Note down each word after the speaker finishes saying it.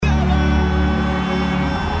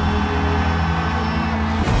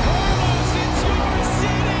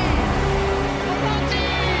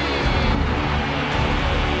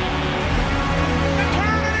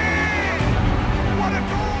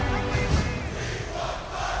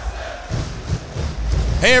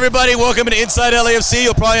Hey everybody, welcome to Inside LAFC.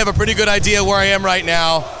 You'll probably have a pretty good idea where I am right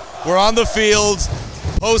now. We're on the field,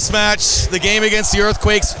 post-match. The game against the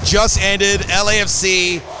Earthquakes just ended.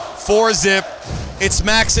 LAFC, 4-zip. It's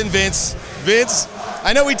Max and Vince. Vince,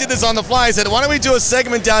 I know we did this on the fly. I said, why don't we do a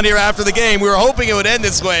segment down here after the game? We were hoping it would end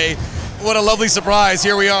this way. What a lovely surprise.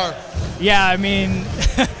 Here we are. Yeah, I mean,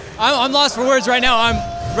 I'm lost for words right now.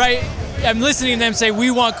 I'm listening to them say,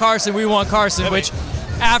 we want Carson, which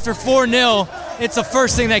after 4-0, it's the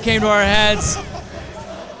first thing that came to our heads.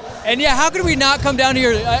 And yeah, how could we not come down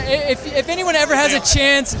here? If anyone ever has a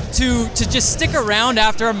chance to just stick around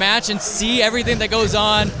after a match and see everything that goes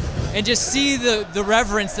on and just see the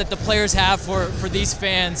reverence that the players have for these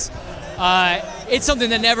fans, it's something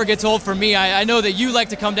that never gets old for me. I know that you like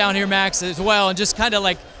to come down here, Max, as well, and just kind of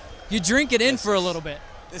like you drink it in for a little bit.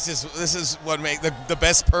 This is what makes the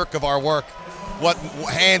best perk of our work,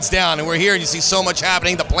 hands down. And we're here and you see so much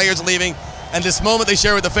happening. The players leaving, and this moment they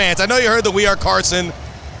share with the fans. I know you heard the We Are Carson,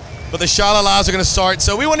 but the Shalalas are going to start.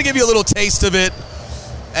 So we want to give you a little taste of it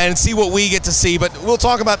and see what we get to see. But we'll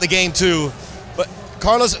talk about the game too. But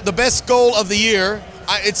Carlos, the best goal of the year,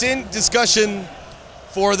 it's in discussion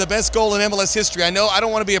for the best goal in MLS history. I know I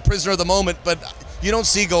don't want to be a prisoner of the moment, but you don't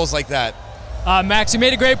see goals like that. Max, you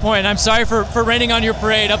made a great point. I'm sorry for raining on your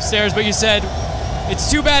parade upstairs, but you said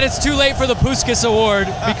it's too bad it's too late for the Puskas Award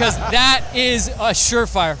because that is a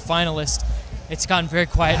surefire finalist. It's gotten very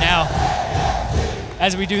quiet now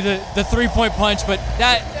as we do the three-point punch, but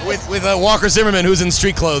that with Walker Zimmerman, who's in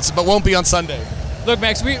street clothes, but won't be on Sunday. Look,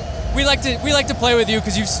 Max, we like to play with you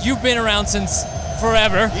because you've been around since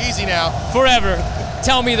forever. Easy now. Forever.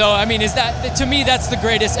 Tell me though, I mean, is that to me that's the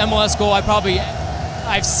greatest MLS goal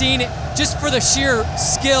I've seen. Just for the sheer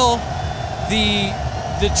skill,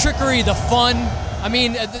 the trickery, the fun. I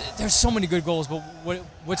mean, there's so many good goals, but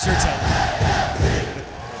what's your take?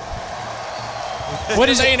 What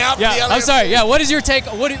is it? Yeah, I'm sorry. Yeah, what is your take?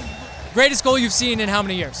 Greatest goal you've seen in how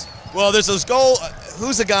many years? Well, there's this goal.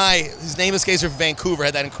 Who's the guy? His name escapes me from Vancouver.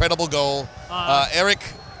 Had that incredible goal. Eric,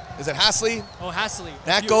 is it Hasley? Oh, Hasley.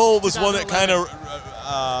 That goal was one that kind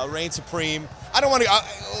of reigned supreme. I don't want to.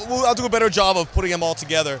 I'll do a better job of putting them all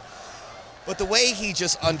together. But the way he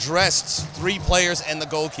just undressed three players and the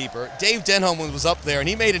goalkeeper, Dave Denholm was up there, and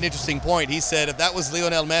he made an interesting point. He said if that was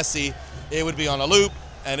Lionel Messi, it would be on a loop,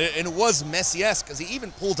 and it was Messi-esque because he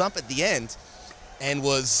even pulled up at the end and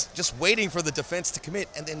was just waiting for the defense to commit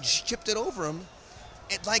and then chipped it over him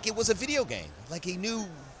like it was a video game, like he knew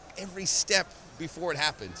every step before it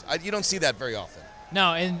happened. You don't see that very often.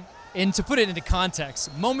 No, and to put it into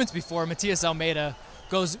context, moments before, Matias Almeida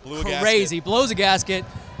goes crazy, blows a gasket,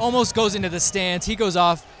 almost goes into the stands. He goes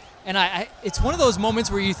off, and it's one of those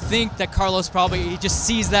moments where you think that Carlos probably just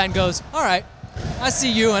sees that and goes, all right, I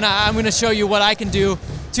see you, and I'm going to show you what I can do.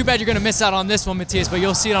 Too bad you're going to miss out on this one, Matias, but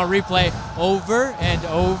you'll see it on replay over and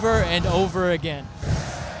over and over again.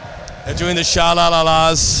 They're doing the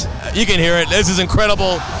sha-la-la-las. You can hear it. This is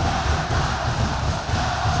incredible.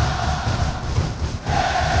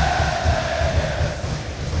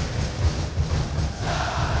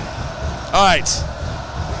 All right,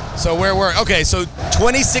 so so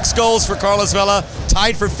 26 goals for Carlos Vela,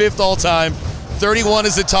 tied for 5th all-time. 31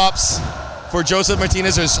 is the tops for Joseph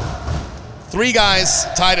Martinez. There's 3 guys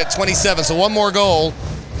tied at 27, so one more goal,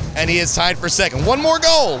 and he is tied for 2nd. One more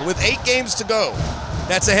goal with 8 games to go.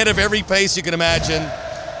 That's ahead of every pace you can imagine.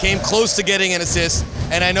 Came close to getting an assist,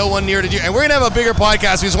 and I know one near to you. And we're going to have a bigger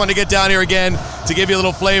podcast. We just wanted to get down here again to give you a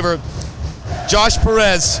little flavor. Josh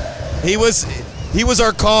Perez, he was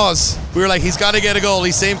our cause. We were like, he's got to get a goal.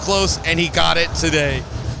 He came close, and he got it today.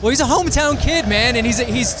 Well, he's a hometown kid, man, and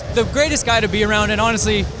he's the greatest guy to be around. And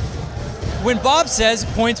honestly, when Bob says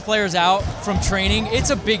points players out from training, it's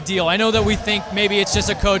a big deal. I know that we think maybe it's just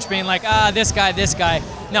a coach being like, this guy.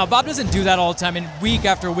 No, Bob doesn't do that all the time. And week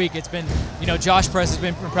after week, it's been, Josh Perez has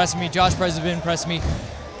been impressing me. Josh Perez has been impressing me.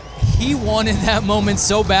 He wanted that moment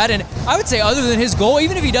so bad, and I would say other than his goal,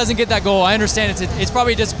 even if he doesn't get that goal, I understand it's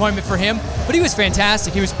probably a disappointment for him, but he was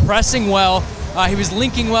fantastic. He was pressing well. He was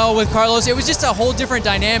linking well with Carlos. It was just a whole different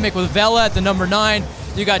dynamic with Vela at the number 9.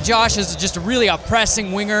 You got Josh as just really a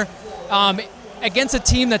pressing winger. Against a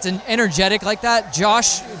team that's energetic like that,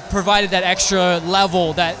 Josh provided that extra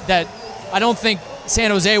level that I don't think San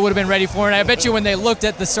Jose would have been ready for, and I bet you when they looked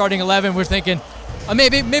at the starting 11, we're thinking,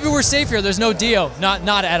 maybe we're safe here. There's no Dio. Not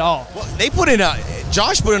at all. Well,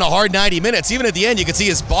 Josh put in a hard 90 minutes. Even at the end, you could see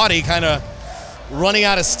his body kind of running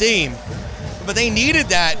out of steam. But they needed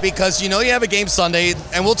that because, you have a game Sunday,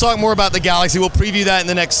 and we'll talk more about the Galaxy. We'll preview that in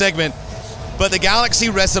the next segment. But the Galaxy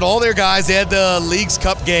rested all their guys. They had the Leagues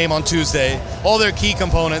Cup game on Tuesday, all their key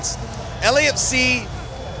components. LAFC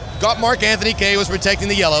got Mark Anthony Kaye, was protecting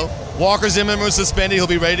the yellow. Walker Zimmerman was suspended. He'll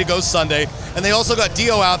be ready to go Sunday. And they also got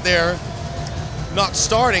Dio out there not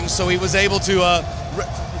starting, so he was able to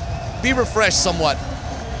be refreshed somewhat.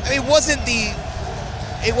 I mean, it wasn't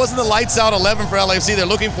the lights out 11 for LAFC they're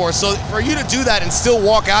looking for. So for you to do that and still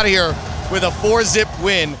walk out of here with a 4-zip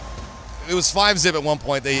win, it was 5-zip at one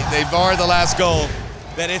point. They barred the last goal.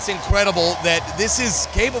 That it's incredible that this is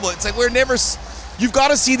capable. It's like you've got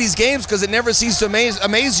to see these games because it never ceases to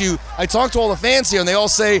amaze you. I talk to all the fans here and they all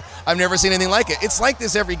say, I've never seen anything like it. It's like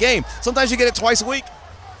this every game. Sometimes you get it twice a week.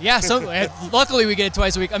 Yeah, so luckily we get it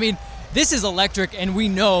twice a week. I mean, this is electric, and we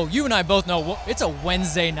know, you and I both know, it's a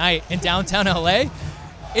Wednesday night in downtown LA.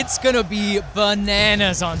 It's going to be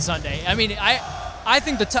bananas on Sunday. I mean, I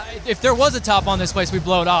think if there was a top on this place, we'd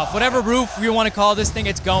blow it off. Whatever roof you want to call this thing,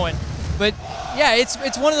 it's going. But yeah,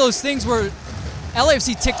 it's one of those things where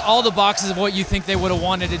LAFC ticked all the boxes of what you think they would have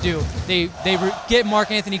wanted to do. They get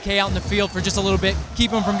Mark Anthony Kaye out in the field for just a little bit,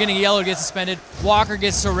 keep him from getting a yellow to get suspended. Walker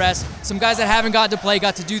gets to rest. Some guys that haven't got to play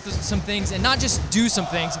got to do some things, and not just do some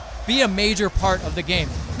things, be a major part of the game.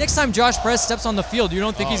 Next time Josh Perez steps on the field, you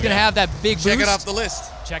don't think he's going to have that big boost? Check it off the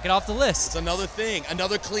list. Check it off the list. It's another thing,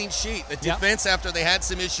 another clean sheet. The defense, after they had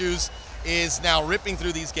some issues, is now ripping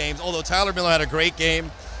through these games. Although Tyler Miller had a great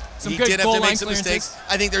game. He did have to make some mistakes.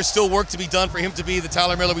 I think there's still work to be done for him to be the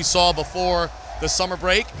Tyler Miller we saw before the summer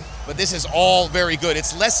break. But this is all very good.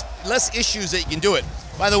 It's less issues that you can do it.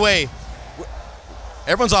 By the way,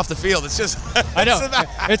 everyone's off the field. It's just I know.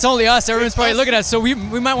 It's only us. Everyone's probably looking at us. So we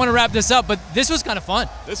might want to wrap this up. But this was kind of fun.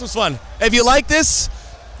 This was fun. If you like this,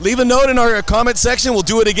 leave a note in our comment section. We'll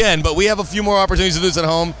do it again. But we have a few more opportunities to do this at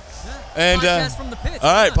home. And podcast from the pitch.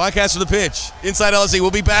 All right, podcast from the pitch. Inside LSC.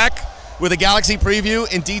 We'll be back with a Galaxy preview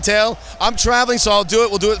in detail. I'm traveling, so I'll do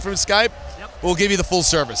it. We'll do it from Skype. Yep. We'll give you the full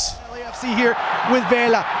service. LAFC here with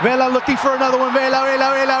Vela. Vela looking for another one. Vela.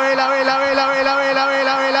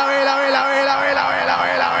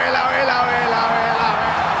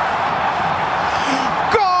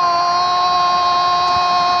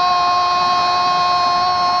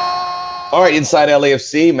 All right, Inside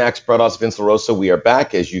LAFC, Max Brados, Vince LaRosa. We are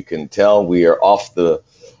back. As you can tell, we are off the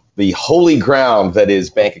holy ground that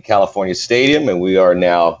is Banc of California Stadium, and we are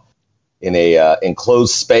now in a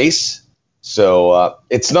enclosed space. So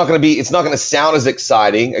it's not going to sound as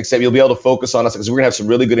exciting, except you'll be able to focus on us because we're going to have some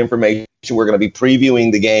really good information. We're going to be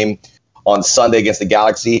previewing the game on Sunday against the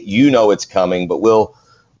Galaxy. You know it's coming, but we'll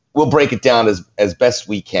break it down as best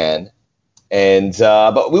we can. And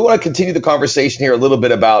but we want to continue the conversation here a little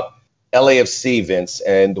bit about LAFC, Vince,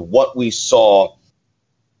 and what we saw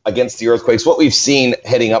against the Earthquakes, what we've seen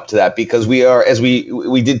heading up to that, because we are, as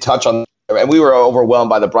we did touch on, and we were overwhelmed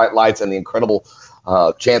by the bright lights and the incredible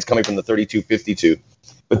chance coming from the 32-52.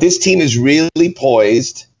 But this team is really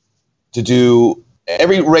poised to do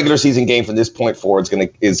every regular season game from this point forward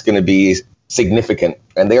is going to be significant,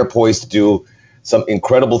 and they are poised to do some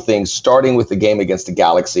incredible things, starting with the game against the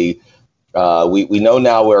Galaxy. We know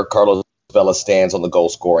now where Carlos Vela stands on the goal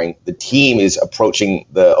scoring. The team is approaching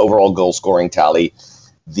the overall goal scoring tally.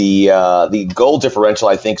 The goal differential,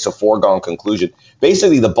 I think, is a foregone conclusion.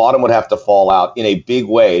 Basically, the bottom would have to fall out in a big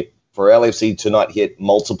way for LAFC to not hit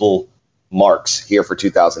multiple marks here for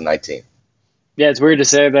 2019. Yeah, it's weird to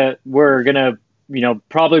say that we're going to,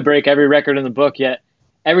 probably break every record in the book, yet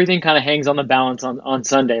everything kind of hangs on the balance on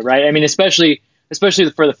Sunday, right? I mean, especially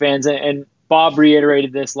for the fans. And Bob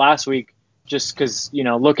reiterated this last week just because,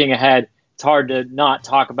 looking ahead, it's hard to not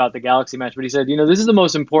talk about the Galaxy match. But he said, this is the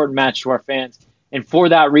most important match to our fans. And for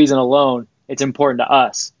that reason alone, it's important to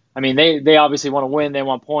us. I mean, they obviously want to win. They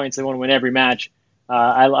want points. They want to win every match.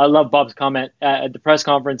 I love Bob's comment at the press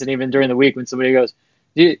conference and even during the week when somebody goes,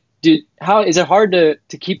 how is it hard to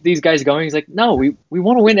keep these guys going? He's like, no, we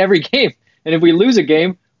want to win every game. And if we lose a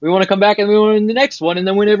game, we want to come back and we want to win the next one and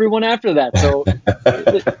then win every one after that. So,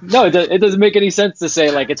 it doesn't make any sense to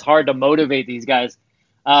say, like, it's hard to motivate these guys.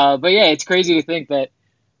 But, yeah, it's crazy to think that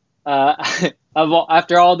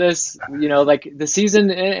after all this, like the season,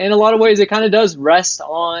 in a lot of ways, it kind of does rest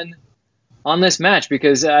on this match,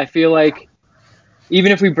 because I feel like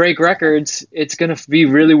even if we break records, it's going to be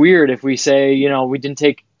really weird if we say, we didn't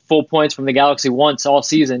take full points from the Galaxy once all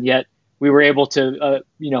season, yet we were able to,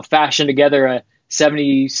 fashion together a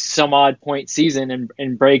 70-some-odd point season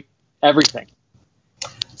and break everything.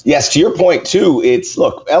 Yes, to your point, too,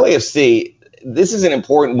 look, LAFC, this is an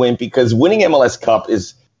important win because winning MLS Cup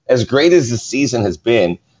is, as great as the season has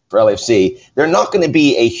been for LAFC, they're not going to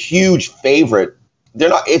be a huge favorite.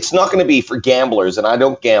 It's not going to be for gamblers, and I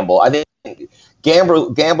don't gamble. I think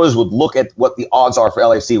gamblers would look at what the odds are for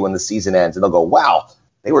LAFC when the season ends, and they'll go, wow,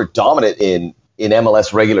 they were dominant in in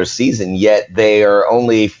MLS regular season, yet they are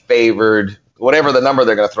only favored, whatever the number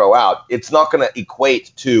they're going to throw out. It's not going to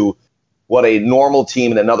equate to what a normal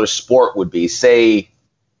team in another sport would be. Say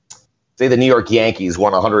the New York Yankees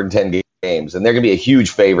won 110 games, and they're going to be a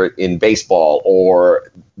huge favorite in baseball,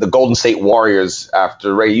 or the Golden State Warriors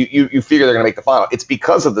after you figure they're going to make the final. It's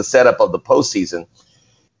because of the setup of the postseason.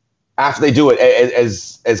 After they do it,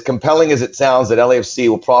 as compelling as it sounds that LAFC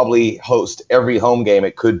will probably host every home game,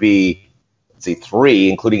 it could be, let's see, 3,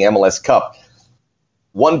 including MLS Cup.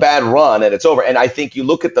 One bad run and it's over. And I think you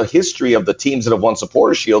look at the history of the teams that have won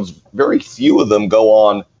Supporter Shields, very few of them go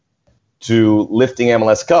on to lifting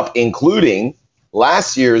MLS Cup, including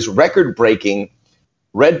last year's record-breaking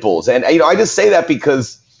Red Bulls. And, I just say that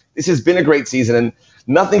because this has been a great season, and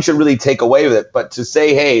nothing should really take away with it. But to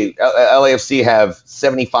say, hey, LAFC have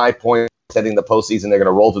 75 points heading the postseason, they're going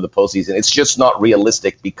to roll through the postseason, it's just not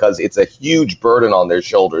realistic because it's a huge burden on their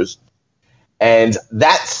shoulders. And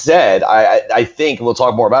that said, I think, and we'll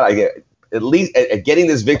talk more about it, at least at getting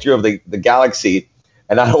this victory of the Galaxy,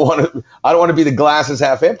 and I don't want to be the glass is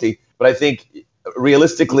half empty, but I think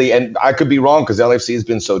realistically, and I could be wrong because LAFC has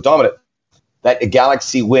been so dominant, that a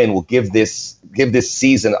Galaxy win will give this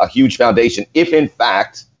season a huge foundation. If in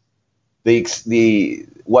fact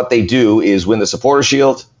what they do is win the Supporter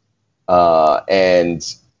Shield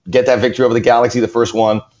and get that victory over the Galaxy, the first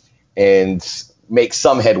one, and make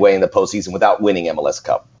some headway in the postseason without winning MLS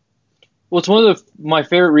Cup. Well, it's one of my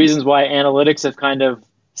favorite reasons why analytics have kind of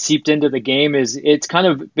seeped into the game is it's kind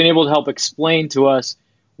of been able to help explain to us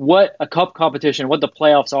what a cup competition, what the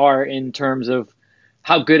playoffs are in terms of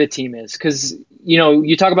how good a team is. Because,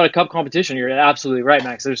 you talk about a cup competition, you're absolutely right,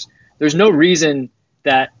 Max. There's no reason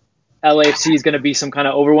that LAFC is going to be some kind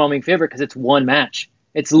of overwhelming favorite because it's one match.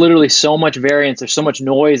 It's literally so much variance. There's so much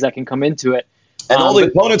noise that can come into it. And all the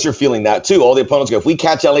opponents are feeling that, too. All the opponents go, if we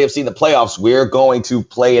catch LAFC in the playoffs, we're going to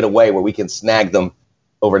play it away where we can snag them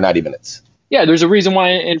over 90 minutes. Yeah, there's a reason why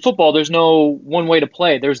in football there's no one way to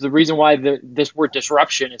play. There's the reason why this word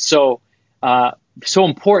disruption is so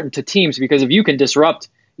important to teams, because if you can disrupt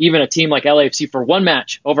even a team like LAFC for one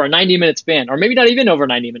match over a 90-minute span, or maybe not even over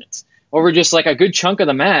 90 minutes, over just like a good chunk of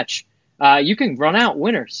the match, you can run out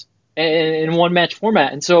winners in one match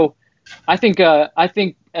format. And so I think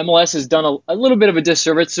MLS has done a little bit of a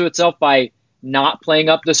disservice to itself by not playing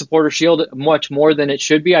up the Supporter Shield much more than it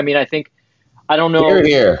should be. I mean, I don't know. Hear,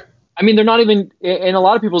 hear. I mean, they're not even, in a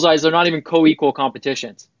lot of people's eyes, they're not even co-equal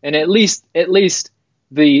competitions. And at least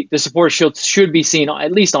the Supporter Shield should be seen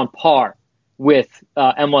at least on par with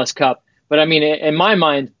MLS Cup. But I mean, in my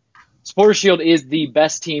mind, Supporter Shield is the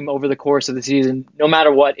best team over the course of the season, no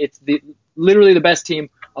matter what. It's literally the best team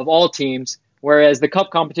of all teams, whereas the Cup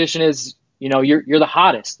competition is, you're the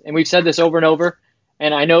hottest. And we've said this over and over,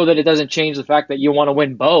 and I know that it doesn't change the fact that you want to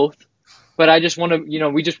win both, but I just want to,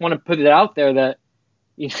 we just want to put it out there that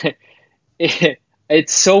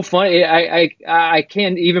it's so funny. I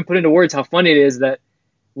can't even put into words how funny it is that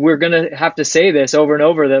we're going to have to say this over and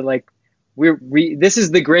over, that like this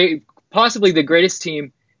is possibly the greatest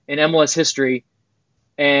team in MLS history.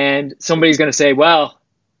 And somebody's going to say, well,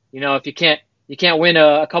 if you can't win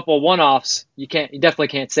a couple of one-offs, you definitely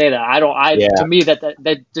can't say that. To me,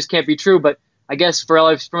 that just can't be true. But I guess from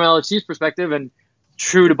LFC's perspective, and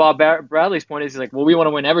true to Bob Bradley's point, is like, well, we want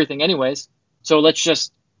to win everything anyways, so let's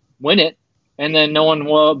just win it, and then no one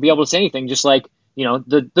will be able to say anything. Just like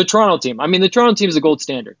the Toronto team. I mean, the Toronto team is the gold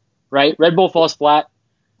standard, right? Red Bull falls flat.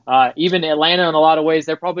 Even Atlanta, in a lot of ways,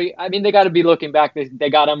 they got to be looking back. They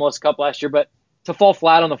got MLS Cup last year, but to fall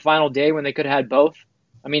flat on the final day when they could have had both.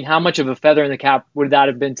 I mean, how much of a feather in the cap would that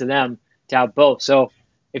have been to them to have both? So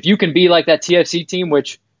if you can be like that TFC team,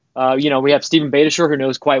 which, we have Steven Beitashour, who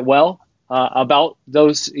knows quite well about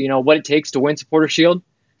those, what it takes to win Supporter Shield,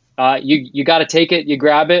 you got to take it, you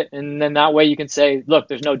grab it, and then that way you can say, look,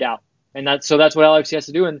 there's no doubt. And that's what LAFC has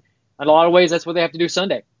to do. And in a lot of ways, that's what they have to do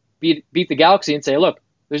Sunday. Beat the Galaxy and say, look,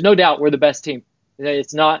 there's no doubt we're the best team.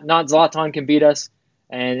 It's not Zlatan can beat us.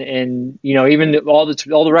 And even all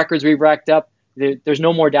the records we've racked up, there's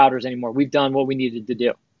no more doubters anymore. We've done what we needed to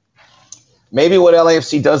do. Maybe what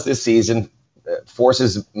LAFC does this season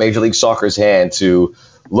forces Major League Soccer's hand to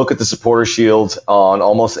look at the Supporter Shield on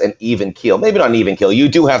almost an even keel. Maybe not an even keel. You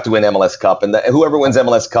do have to win MLS Cup, and whoever wins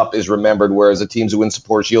MLS Cup is remembered, whereas the teams who win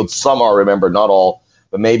Supporter Shield, some are remembered, not all.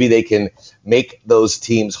 But maybe they can make those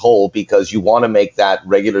teams whole, because you want to make that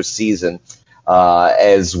regular season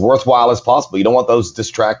as worthwhile as possible. You don't want those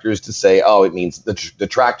detractors to say, it means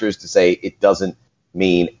detractors to say it doesn't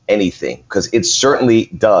mean anything, because it certainly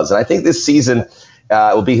does. And I think this season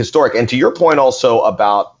will be historic. And to your point also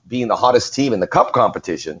about being the hottest team in the cup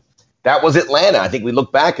competition, that was Atlanta. I think we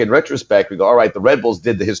look back in retrospect, we go, all right, the Red Bulls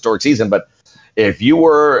did the historic season, but if you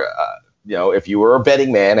were, if you were a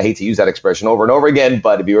betting man, I hate to use that expression over and over again,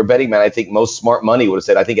 but if you were a betting man, I think most smart money would have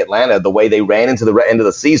said, I think Atlanta, the way they ran into the end of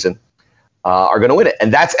the season, are going to win it.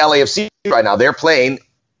 And that's LAFC right now. They're playing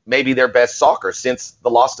maybe their best soccer since the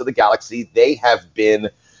loss to the Galaxy. They have been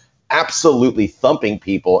absolutely thumping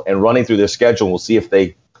people and running through their schedule. We'll see if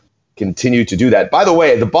they continue to do that. By the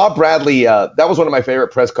way, the Bob Bradley, that was one of my favorite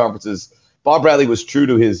press conferences. Bob Bradley was true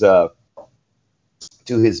to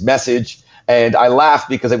his message. And I laughed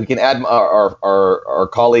because we can add our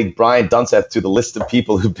colleague Brian Dunseth to the list of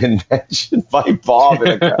people who've been mentioned by Bob.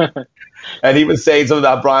 And he was saying something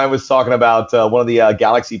that Brian was talking about one of the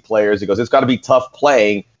Galaxy players. He goes, it's got to be tough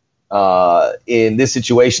playing in this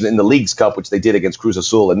situation in the Leagues Cup, which they did against Cruz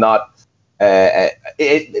Azul, and not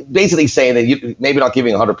basically saying that you maybe not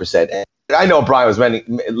giving 100%. And I know Brian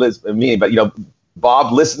was meaning, but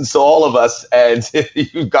Bob listens to all of us, and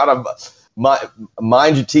you've got to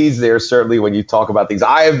mind your T's there, certainly, when you talk about things.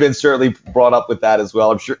 I have been certainly brought up with that as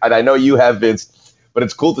well. I'm sure, and I know you have, Vince, but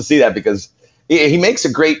it's cool to see that because he makes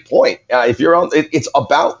a great point. If you're on, it's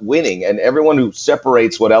about winning, and everyone who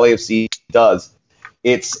separates what LAFC does,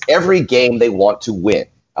 it's every game they want to win,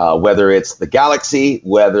 whether it's the Galaxy,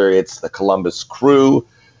 whether it's the Columbus Crew,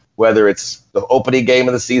 whether it's the opening game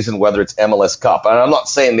of the season, whether it's MLS Cup. And I'm not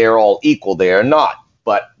saying they're all equal; they are not.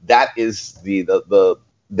 But that is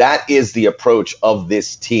that is the approach of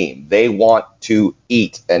this team. They want to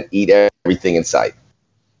eat and eat everything in sight.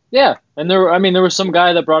 Yeah, and there was some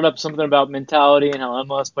guy that brought up something about mentality and how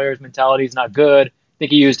MLS players' mentality is not good. I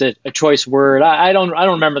think he used a choice word. I don't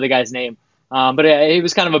remember the guy's name, but it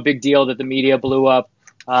was kind of a big deal that the media blew up.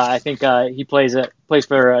 I think he plays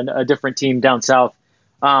for a different team down south.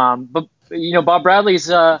 But Bob Bradley's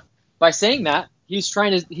by saying that he's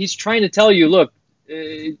trying to tell you, look,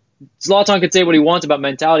 Zlatan could say what he wants about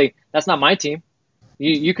mentality. That's not my team.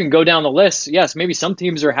 You can go down the list. Yes, maybe some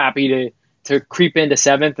teams are happy to creep into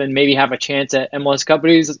seventh and maybe have a chance at MLS Cup.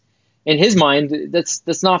 But in his mind,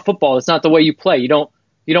 that's not football. That's not the way you play. You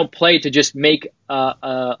don't play to just make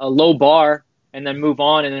a low bar and then move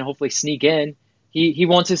on and then hopefully sneak in. He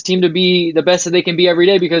wants his team to be the best that they can be every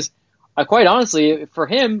day because, quite honestly, for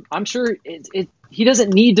him, I'm sure he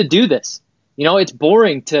doesn't need to do this. It's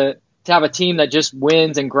boring to have a team that just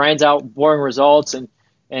wins and grinds out boring results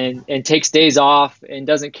and takes days off and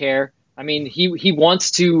doesn't care. I mean, he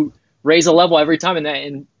wants to raise a level every time, and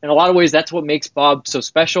in a lot of ways, that's what makes Bob so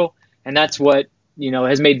special, and that's what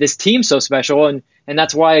has made this team so special, and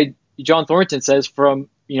that's why John Thornton says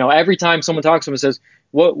every time someone talks to him and says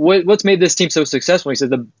what's made this team so successful, he says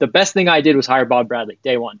the best thing I did was hire Bob Bradley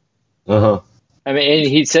day one. I mean, and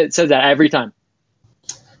he says that every time.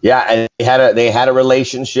 Yeah, and they had a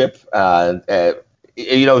relationship. John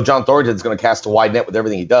Thornton's going to cast a wide net with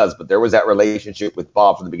everything he does, but there was that relationship with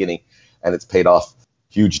Bob from the beginning, and it's paid off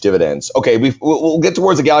huge dividends. Okay, we'll get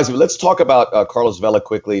towards the Galaxy, but let's talk about Carlos Vela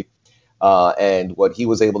quickly and what he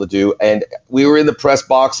was able to do. And we were in the press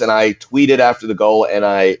box, and I tweeted after the goal, and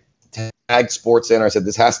I tagged SportsCenter. I said,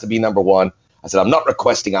 this has to be number one. I said, I'm not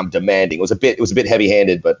requesting, I'm demanding. It was a bit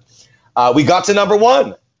heavy-handed, but we got to number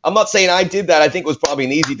one. I'm not saying I did that. I think it was probably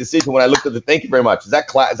an easy decision when I looked at the. Thank you very much. Is that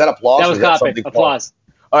applause? That was clapping. Applause.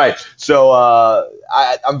 All right. So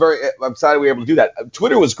I'm excited we were able to do that.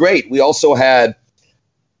 Twitter was great. We also had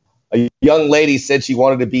a young lady said she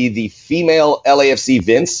wanted to be the female LAFC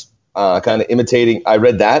Vince, kind of imitating. I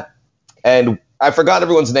read that, and I forgot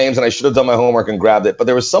everyone's names, and I should have done my homework and grabbed it. But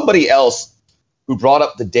there was somebody else who brought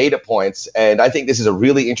up the data points, and I think this is a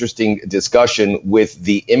really interesting discussion with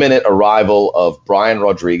the imminent arrival of Brian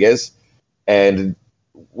Rodriguez, and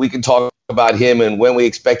we can talk about him and when we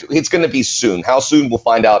expect it's going to be soon. How soon, we'll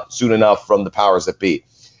find out soon enough from the powers that be.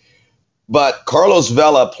 But Carlos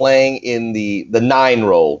Vela playing in the 9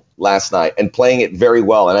 role last night and playing it very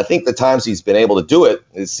well, and I think the times he's been able to do it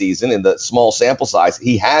this season in the small sample size,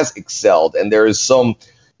 he has excelled, and there is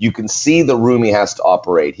you can see the room he has to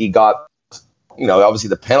operate. He got obviously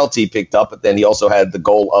the penalty picked up, but then he also had the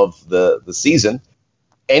goal of the season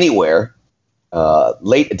anywhere.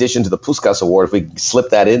 Late addition to the Puskás Award, if we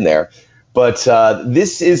slip that in there. But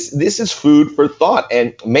this is food for thought,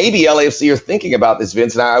 and maybe LAFC are thinking about this,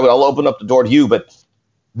 Vince. And I'll open up the door to you. But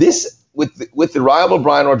this with the arrival of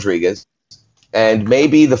Brian Rodriguez, and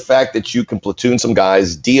maybe the fact that you can platoon some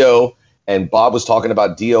guys, Dio, and Bob was talking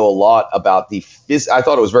about Dio a lot about I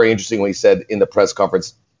thought it was very interesting when he said in the press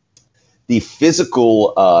conference the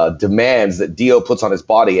physical demands that Dio puts on his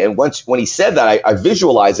body. And when he said that, I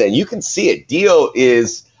visualized it, and you can see it. Dio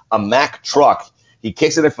is a Mack truck. He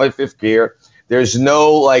kicks it in fifth gear. There's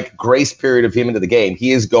no like grace period of him into the game.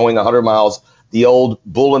 He is going 100 miles, the old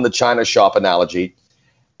bull in the china shop analogy.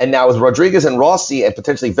 And now with Rodriguez and Rossi and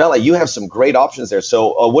potentially Vela, you have some great options there.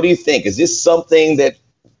 So what do you think? Is this something that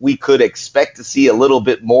we could expect to see a little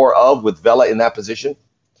bit more of with Vela in that position?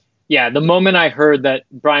 Yeah, the moment I heard that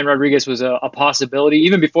Brian Rodriguez was a possibility,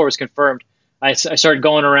 even before it was confirmed, I started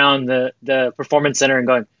going around the Performance Center and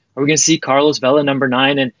going, are we going to see Carlos Vela number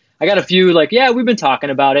 9? And I got a few like, yeah, we've been talking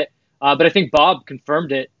about it. But I think Bob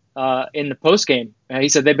confirmed it in the postgame. He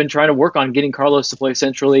said they've been trying to work on getting Carlos to play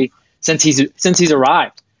centrally since he's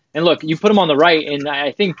arrived. And look, you put him on the right, and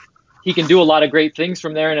I think he can do a lot of great things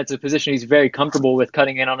from there, and it's a position he's very comfortable with,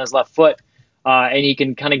 cutting in on his left foot, and he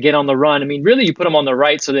can kind of get on the run. I mean, really, you put him on the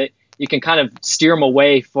right so that you can kind of steer him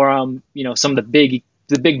away from, some of the big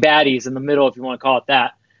baddies in the middle, if you want to call it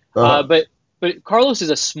that. But Carlos is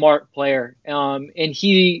a smart player, and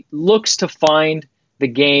he looks to find the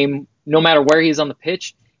game no matter where he's on the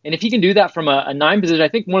pitch. And if he can do that from a 9 position, I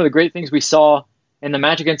think one of the great things we saw in the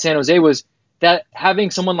match against San Jose was that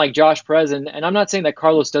having someone like Josh Perez, and I'm not saying that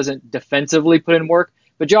Carlos doesn't defensively put in work,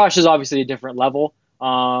 but Josh is obviously a different level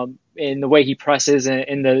in the way he presses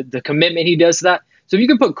and the commitment he does to that. So if you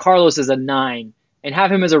can put Carlos as a 9 and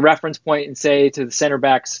have him as a reference point and say to the center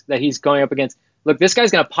backs that he's going up against, look, this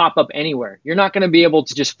guy's going to pop up anywhere. You're not going to be able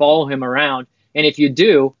to just follow him around. And if you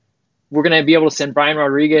do, we're going to be able to send Brian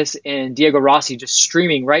Rodriguez and Diego Rossi just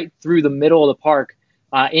streaming right through the middle of the park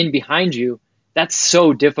in behind you. That's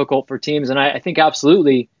so difficult for teams. And I think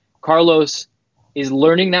absolutely Carlos is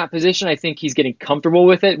learning that position. I think he's getting comfortable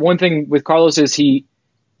with it. One thing with Carlos is he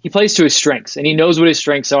plays to his strengths, and he knows what his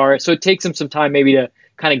strengths are. So it takes him some time maybe to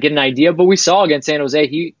kind of get an idea. But we saw against San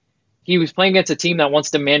Jose, he was playing against a team that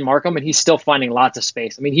wants to man mark him, and he's still finding lots of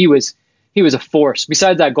space. I mean, he was a force.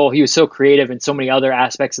 Besides that goal, he was so creative in so many other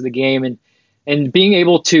aspects of the game. And being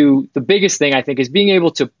able to, the biggest thing I think is being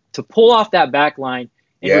able to pull off that back line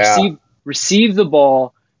and receive the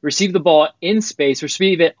ball in space,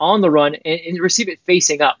 receive it on the run, and receive it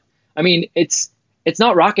facing up. I mean, it's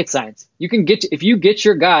not rocket science. If you get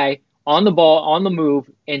your guy on the ball, on the move,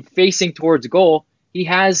 and facing towards goal, he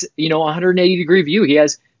has, 180 degree view. He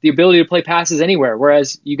has the ability to play passes anywhere.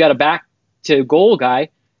 Whereas you got a back to goal guy,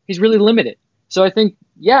 he's really limited. So I think,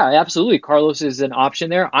 yeah, absolutely, Carlos is an option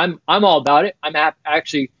there. I'm all about it. I'm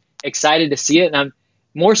actually excited to see it, and I'm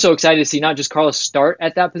more so excited to see not just Carlos start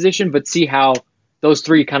at that position, but see how those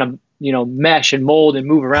three kind of, mesh and mold and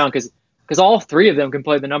move around, because all three of them can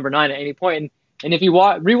play the number 9 at any point. And if you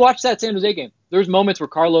rewatch that San Jose game, there's moments where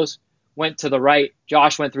Carlos went to the right,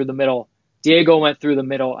 Josh went through the middle, Diego went through the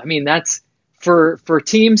middle. I mean, that's for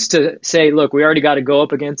teams to say, look, we already got to go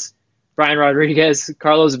up against Brian Rodriguez,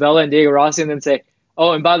 Carlos Vela, and Diego Rossi, and then say,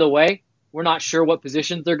 oh, and by the way, we're not sure what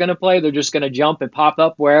positions they're going to play. They're just going to jump and pop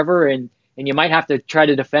up wherever, and you might have to try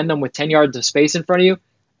to defend them with 10 yards of space in front of you.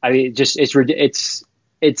 I mean,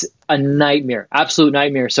 it's a nightmare, absolute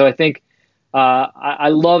nightmare. So I think I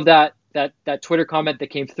love that Twitter comment that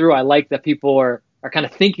came through. I like that people are kind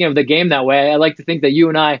of thinking of the game that way. I like to think that you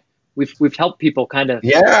and I, we've helped people kind of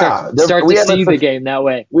start to see the game that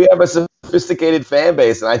way. We have a sophisticated fan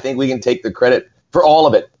base, and I think we can take the credit for all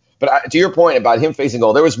of it. But to your point about him facing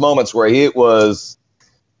goal, there was moments where it was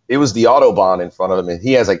the Autobahn in front of him, and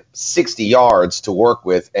he has like 60 yards to work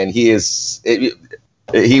with, and he was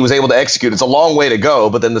able to execute. It's a long way to go,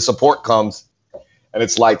 but then the support comes, and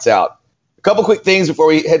it's lights out. A couple quick things before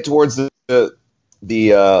we head towards the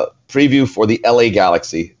preview for the LA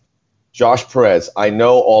Galaxy. Josh Perez, I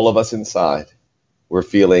know all of us inside, we're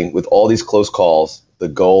feeling with all these close calls, the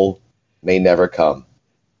goal may never come.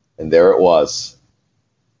 And there it was,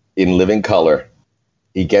 in living color.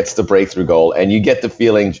 He gets the breakthrough goal, and you get the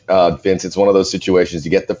feeling, Vince, it's one of those situations.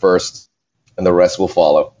 You get the first, and the rest will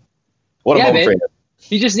follow. What a moment for him.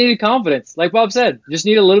 He just needed confidence. Like Bob said, just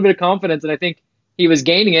needed a little bit of confidence, and I think he was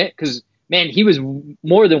gaining it because, man, he was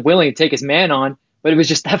more than willing to take his man on, but it was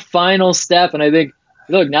just that final step, and I think,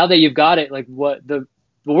 look, now that you've got it, like what the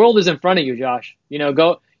world is in front of you, Josh.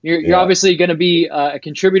 You're obviously going to be a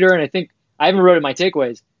contributor, and I think I even wrote in my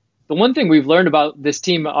takeaways. The one thing we've learned about this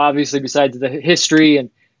team, obviously, besides the history and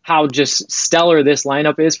how just stellar this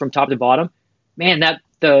lineup is from top to bottom, man, that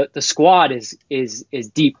the squad is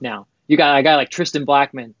deep now. You got a guy like Tristan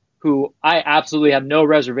Blackman, who I absolutely have no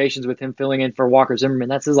reservations with him filling in for Walker Zimmerman.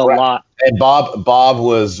 That says a lot. And Bob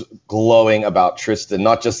was glowing about Tristan,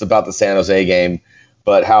 not just about the San Jose game,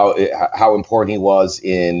 but how important he was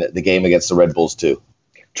in the game against the Red Bulls too.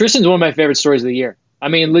 Tristan's one of my favorite stories of the year. I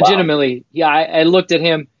mean, legitimately, wow. I looked at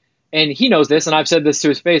him, and he knows this, and I've said this to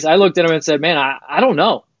his face. I looked at him and said, man, I don't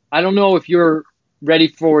know. I don't know if you're ready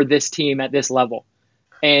for this team at this level.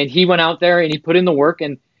 And he went out there and he put in the work,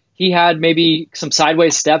 and he had maybe some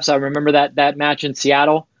sideways steps. I remember that match in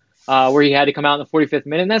Seattle where he had to come out in the 45th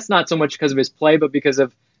minute. And that's not so much because of his play, but because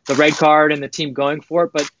of the red card and the team going for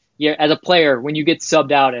it. But yeah, as a player, when you get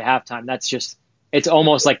subbed out at halftime, it's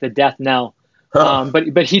almost like the death knell.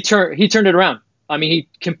 But he turned it around. I mean, he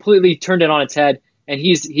completely turned it on its head, and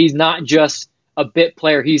he's not just a bit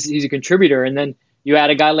player. He's a contributor. And then you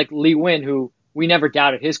add a guy like Lee Nguyen, who we never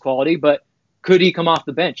doubted his quality, but could he come off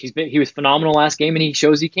the bench? He was phenomenal last game, and he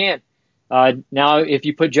shows he can. Now, if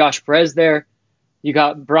you put Josh Perez there, you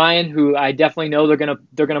got Brian, who I definitely know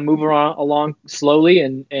they're gonna move along slowly,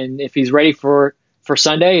 and if he's ready for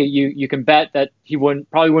Sunday, you can bet that he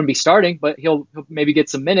probably wouldn't be starting, but he'll maybe get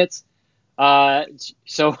some minutes.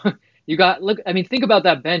 So you got think about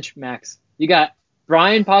that bench, Max. You got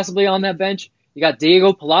Brian possibly on that bench. You got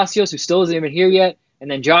Diego Palacios, who still isn't even here yet,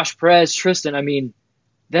 and then Josh Perez, Tristan. I mean,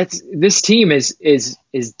 this team is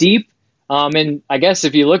deep. And I guess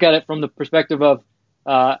if you look at it from the perspective of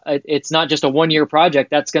it's not just a 1-year project,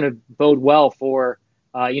 that's going to bode well for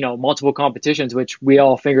multiple competitions, which we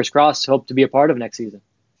all, fingers crossed, hope to be a part of next season.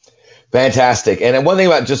 Fantastic. And one thing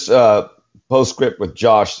about just postscript with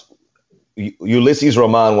Josh, Ulysses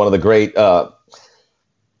Roman, one of the great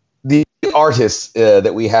the artists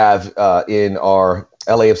that we have in our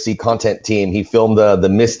LAFC content team, he filmed the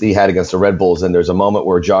miss that he had against the Red Bulls, and there's a moment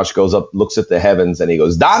where Josh goes up, looks at the heavens, and he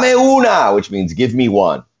goes, "Dame una," which means give me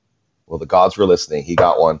one. Well, the gods were listening. He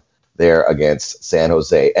got one there against San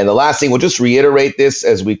Jose. And the last thing, we'll just reiterate this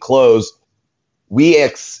as we close.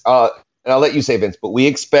 And I'll let you say, Vince, but we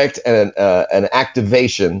expect an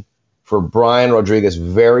activation for Brian Rodriguez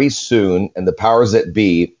very soon, and the powers that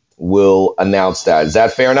be will announce that. Is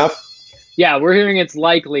that fair enough? Yeah, we're hearing it's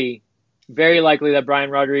likely, very likely, that Brian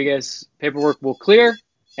Rodriguez paperwork will clear,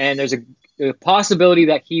 and there's a possibility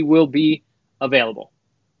that he will be available.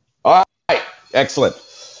 All right, excellent.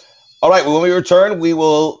 All right, when we return, we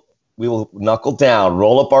will knuckle down,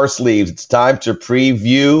 roll up our sleeves. It's time to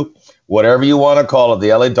preview whatever you want to call it,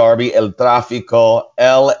 the LA Derby, El Tráfico,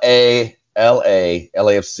 LAFC,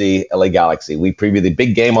 LA Galaxy. We preview the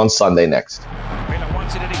big game on Sunday next. Vela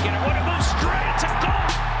wants it again. It would have moved straight to goal.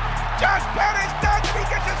 Josh Perez does it. He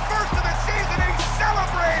gets his first of the season, and he's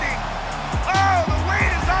celebrating. Oh, the weight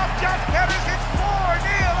is off Josh Perez. It's 4-0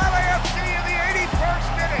 LAFC in the 81st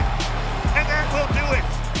minute. And that will do it.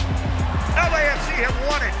 LAFC have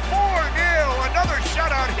won it 4-0. Another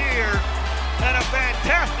shutout here. And a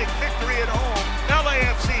fantastic victory at home.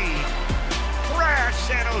 LAFC thrashed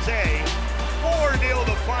San Jose. 4-0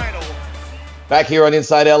 the final. Back here on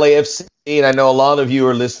Inside LAFC, and I know a lot of you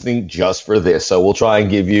are listening just for this, so we'll try and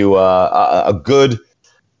give you a good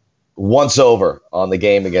once-over on the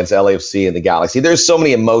game against LAFC and the Galaxy. There's so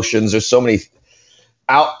many emotions. There's so many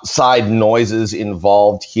outside noises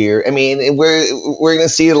involved here. I mean, we're going to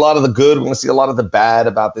see a lot of the good. We're going to see a lot of the bad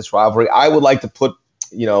about this rivalry. I would like to put,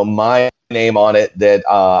 my name on it that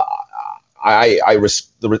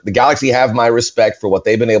the Galaxy have my respect for what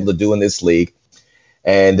they've been able to do in this league.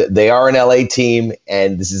 And they are an LA team,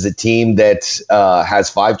 and this is a team that has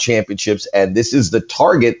 5 championships, and this is the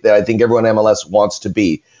target that I think everyone in MLS wants to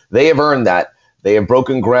be. They have earned that. They have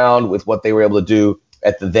broken ground with what they were able to do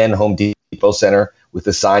at the then Home Depot Center with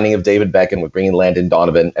the signing of David Beckham, with bringing Landon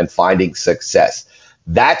Donovan and finding success.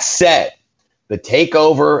 That said, the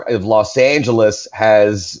takeover of Los Angeles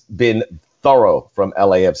has been thorough from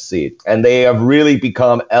LAFC, and they have really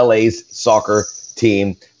become LA's soccer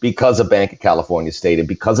team because of Bank of California Stadium,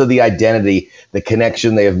 because of the identity, the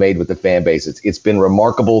connection they have made with the fan base. It's been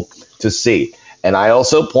remarkable to see. And I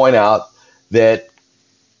also point out that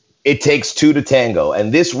it takes 2 to tango,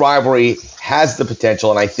 and this rivalry has the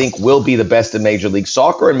potential, and I think will be the best in Major League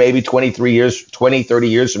Soccer, and maybe 30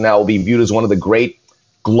 years from now will be viewed as one of the great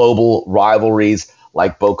global rivalries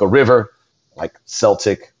like Boca River, like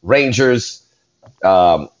Celtic Rangers,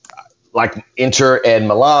 like Inter and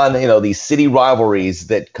Milan, these city rivalries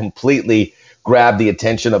that completely grab the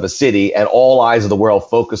attention of a city, and all eyes of the world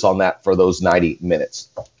focus on that for those 90 minutes.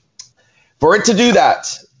 For it to do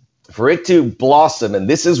that, for it to blossom, and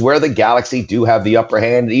this is where the Galaxy do have the upper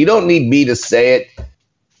hand. You don't need me to say it.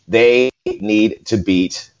 They need to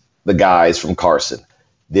beat the guys from Carson.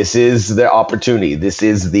 This is the opportunity. This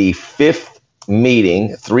is the 5th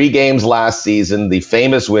meeting, 3 games last season, the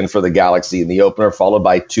famous win for the Galaxy in the opener, followed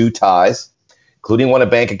by 2 ties, including one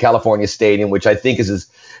at Bank of California Stadium, which I think is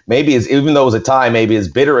even though it was a tie, maybe as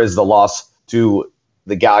bitter as the loss to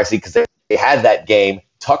the Galaxy, because they had that game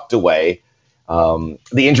tucked away. The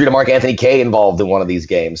injury to Mark Anthony Kaye involved in one of these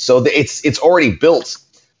games. So it's already built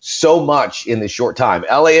so much in this short time.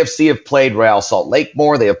 LAFC have played Real Salt Lake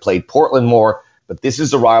more. They have played Portland more. But this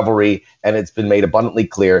is a rivalry, and it's been made abundantly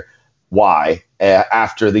clear why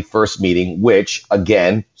after the first meeting, which,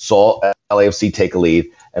 again, saw LAFC take a lead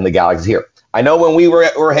and the Galaxy here. I know when we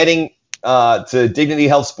were heading to Dignity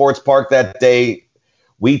Health Sports Park that day,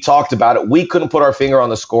 we talked about it. We couldn't put our finger on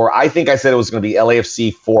the score. I think I said it was going to be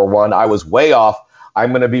LAFC 4-1. I was way off. I'm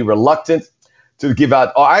going to be reluctant to give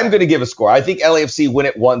out. Oh, I'm going to give a score. I think LAFC win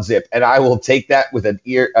it 1-0, and I will take that with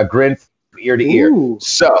a grin from ear to ear. Ooh.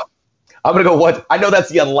 So I'm going to go what I know that's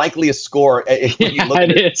the unlikeliest score. It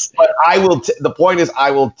is. But I will. The point is,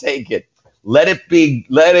 I will take it. Let it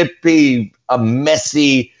be a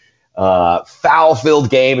messy,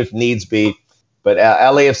 foul-filled game if needs be. But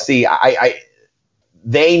LAFC,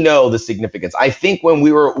 they know the significance. I think when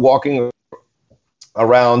we were walking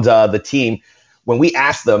around the team, when we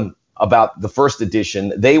asked them about the first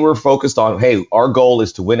edition, they were focused on, hey, our goal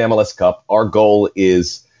is to win MLS Cup. Our goal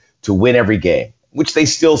is to win every game, which they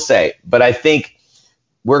still say. But I think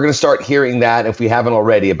we're going to start hearing that, if we haven't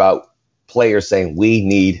already, about players saying we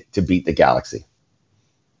need to beat the Galaxy.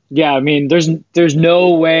 Yeah, I mean, there's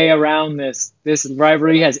no way around this. This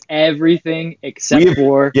rivalry has everything except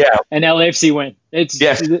for an LAFC win.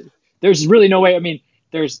 There's really no way. I mean,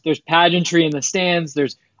 there's pageantry in the stands.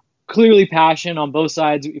 There's clearly passion on both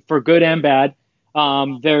sides for good and bad.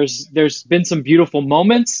 There's been some beautiful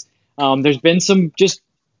moments. There's been some just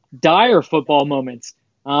dire football moments.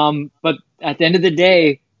 But at the end of the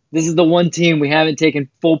day, this is the one team we haven't taken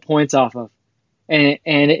full points off of. And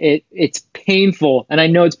it's painful. And I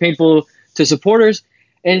know it's painful to supporters.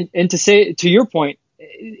 And to say, to your point,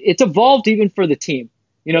 it's evolved even for the team.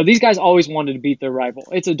 You know, these guys always wanted to beat their rival.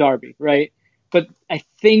 It's a derby, right? But I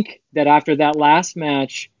think that after that last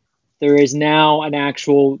match, there is now an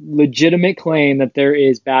actual legitimate claim that there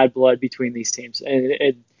is bad blood between these teams. And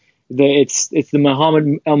it's the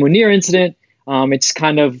Mohamed El Munir incident. It's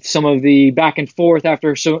kind of some of the back and forth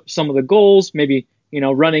after some of the goals, maybe,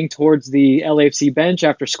 running towards the LAFC bench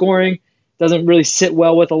after scoring. Doesn't really sit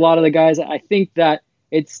well with a lot of the guys. I think that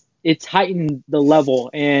it's heightened the level.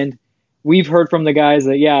 And we've heard from the guys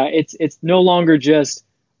that, it's no longer just,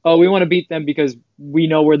 we want to beat them because we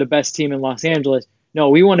know we're the best team in Los Angeles. No,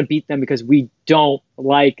 we want to beat them because we don't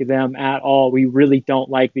like them at all. We really don't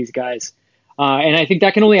like these guys. And I think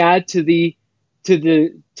that can only add to the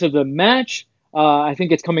match. I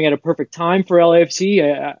think it's coming at a perfect time for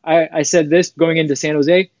LAFC. I said this going into San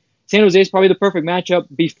Jose. San Jose is probably the perfect matchup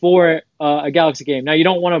before a Galaxy game. Now, you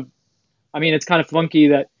don't want to – I mean, it's kind of funky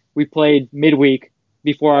that we played midweek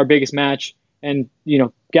before our biggest match. And,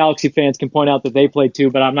 Galaxy fans can point out that they played too,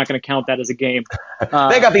 but I'm not going to count that as a game. They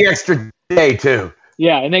got the extra day too.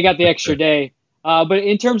 Yeah, and they got the extra day. But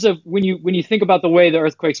in terms of when you think about the way the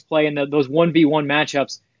Earthquakes play and those 1v1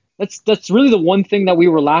 matchups, that's really the one thing that we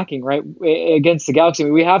were lacking, right, against the Galaxy. I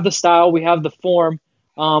mean, we have the style, we have the form,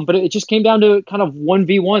 but it just came down to kind of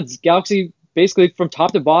 1v1s. Galaxy, basically from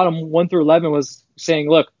top to bottom, 1 through 11, was saying,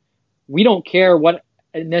 look, we don't care what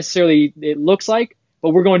necessarily it looks like,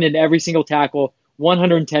 but we're going into every single tackle,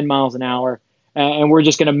 110 miles an hour, and we're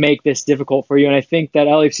just going to make this difficult for you. And I think that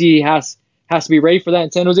LAFC has to be ready for that.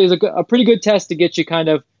 And San Jose is a pretty good test to get you kind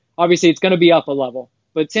of, obviously it's going to be up a level,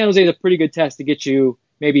 but San Jose is a pretty good test to get you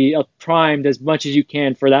maybe primed as much as you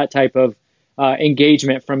can for that type of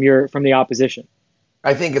engagement from the opposition.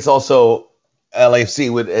 I think it's also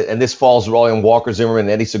LAFC and this falls rolling on Walker Zimmerman,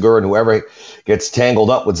 Eddie Segura, and whoever gets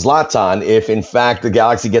tangled up with Zlatan. If in fact the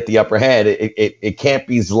Galaxy get the upper hand, it can't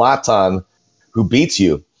be Zlatan who beats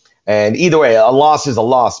you. And either way, a loss is a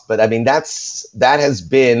loss. But I mean, that has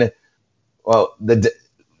been,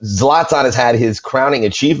 Zlatan has had his crowning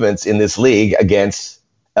achievements in this league against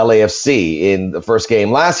LAFC in the first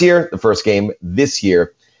game last year, the first game this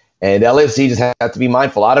year. And LAFC just have to be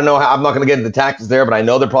mindful. I don't know how, I'm not going to get into the tactics there, but I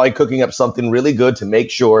know they're probably cooking up something really good to make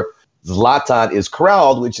sure Zlatan is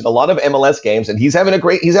corralled, which in a lot of MLS games, and he's having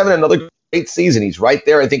another great season. He's right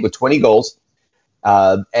there, I think, with 20 goals.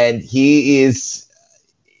 And he's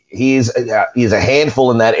a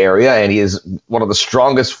handful in that area, and he is one of the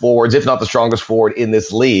strongest forwards, if not the strongest forward in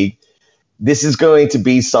this league. This is going to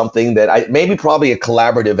be something that maybe probably a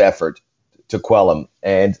collaborative effort to quell him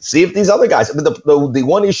and see if these other guys. The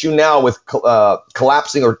one issue now with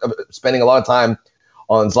collapsing or spending a lot of time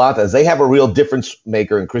on Zlatan is they have a real difference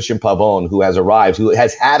maker in Christian Pavón, who has arrived, who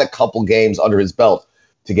has had a couple games under his belt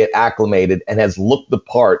to get acclimated and has looked the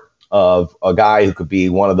part of a guy who could be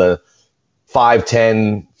one of the 5,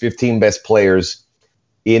 10, 15 best players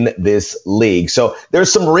in this league. So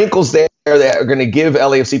there's some wrinkles there that are going to give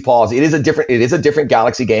LAFC pause. It is a different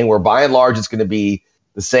Galaxy game where by and large it's going to be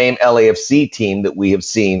the same LAFC team that we have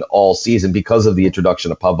seen all season because of the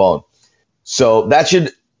introduction of Pavón. So that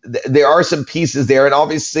should there are some pieces there. And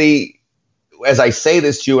obviously, as I say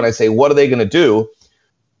this to you and I say, what are they going to do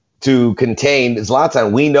to contain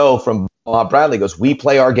Zlatan? We know from Bob Bradley goes, we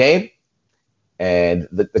play our game, and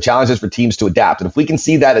the challenge is for teams to adapt. And if we can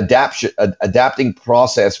see that adapting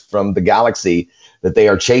process from the Galaxy, that they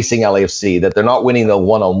are chasing LAFC, that they're not winning the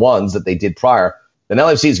one-on-ones that they did prior, then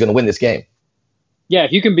LAFC is going to win this game. Yeah,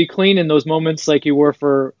 if you can be clean in those moments like you were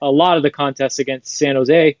for a lot of the contests against San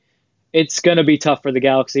Jose, it's going to be tough for the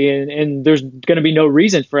Galaxy. And there's going to be no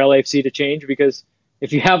reason for LAFC to change, because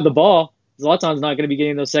if you have the ball, Zlatan's not going to be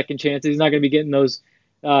getting those second chances. He's not going to be getting those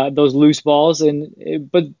loose balls.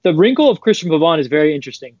 But the wrinkle of Christian Pavon is very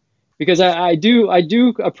interesting, because I do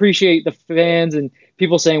appreciate the fans and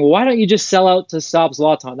people saying, well, why don't you just sell out to stop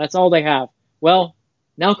Zlatan? That's all they have. Well,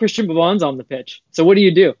 now Christian Pavon's on the pitch. So what do?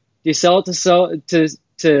 Do you sell it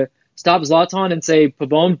to stop Zlatan and say,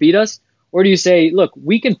 Pavon, beat us? Or do you say, look,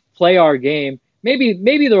 we can play our game.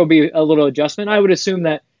 Maybe there will be a little adjustment. I would assume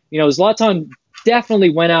that, Zlatan definitely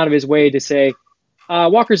went out of his way to say,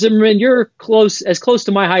 Walker Zimmerman, you're as close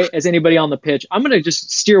to my height as anybody on the pitch. I'm going to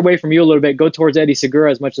just steer away from you a little bit, go towards Eddie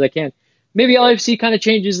Segura as much as I can. Maybe LAFC kind of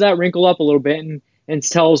changes that wrinkle up a little bit and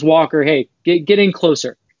tells Walker, hey, get in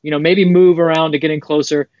closer. Maybe move around to get in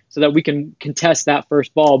closer so that we can contest that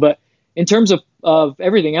first ball. But in terms of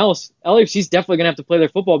everything else, LAFC is definitely going to have to play their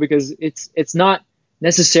football, because it's not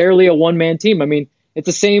necessarily a one-man team. I mean, it's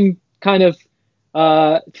the same kind of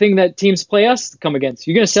thing that teams play us to come against.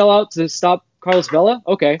 You're going to sell out to stop Carlos Vela?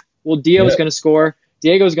 Okay. Well, Dio's going to score.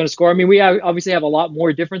 Diego's going to score. I mean, we obviously have a lot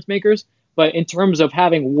more difference makers, but in terms of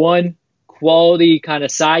having one quality kind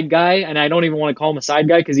of side guy, and I don't even want to call him a side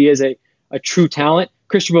guy because he is a true talent,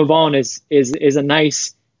 Christian Pavon is a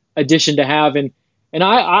nice addition to have. And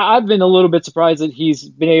I've been a little bit surprised that he's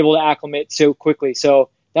been able to acclimate so quickly. So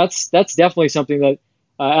that's definitely something that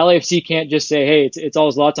LAFC can't just say, hey, it's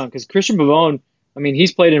all Zlatan, because Christian Pavon, I mean,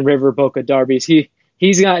 he's played in River Boca derbies.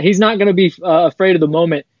 He's not going to be afraid of the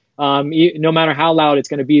moment, no matter how loud it's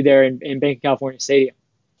going to be there in Bank of California Stadium.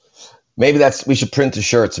 Maybe we should print the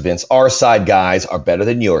shirts, Vince. Our side guys are better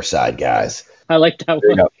than your side guys. I like that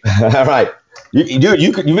one. All right.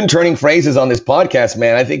 You've been turning phrases on this podcast,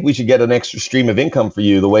 man. I think we should get an extra stream of income for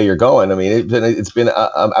you the way you're going. I mean, it's been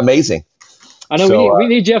amazing. I know we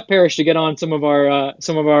need Jeff Parrish to get on some of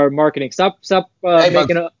our marketing. Stop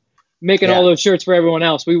making all those shirts for everyone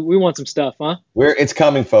else. We want some stuff, huh? It's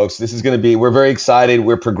coming, folks. This is going to be. We're very excited.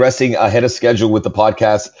 We're progressing ahead of schedule with the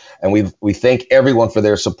podcast, and we thank everyone for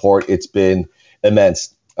their support. It's been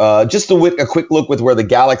immense. Just a quick look with where the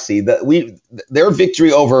Galaxy, their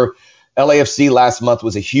victory over LAFC last month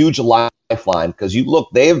was a huge lifeline, because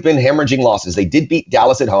they have been hemorrhaging losses. They did beat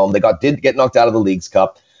Dallas at home. They did get knocked out of the Leagues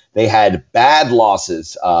Cup. They had bad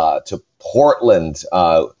losses to Portland,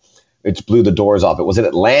 which blew the doors off it. Was it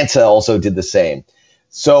Atlanta also did the same?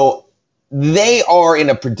 So they are in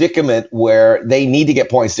a predicament where they need to get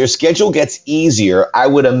points. Their schedule gets easier. I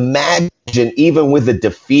would imagine even with the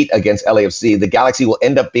defeat against LAFC, the Galaxy will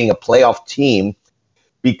end up being a playoff team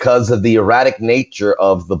because of the erratic nature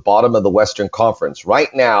of the bottom of the Western Conference.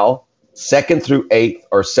 Right now, 2nd through 8th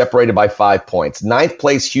are separated by 5 points. 9th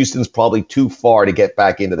place, Houston's probably too far to get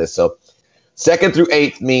back into this. So 2nd through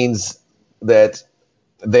 8th means that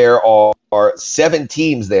there are 7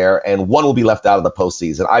 teams there, and 1 will be left out of the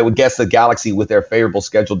postseason. I would guess the Galaxy, with their favorable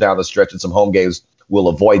schedule down the stretch and some home games, will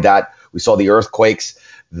avoid that. We saw the Earthquakes.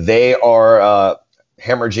 They are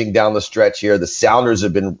hemorrhaging down the stretch here. The Sounders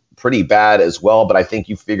have been pretty bad as well, but I think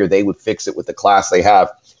you figure they would fix it with the class they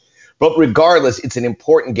have. But regardless, it's an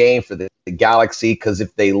important game for the Galaxy, because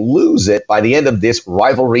if they lose it by the end of this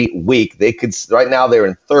rivalry week, they could. Right now they're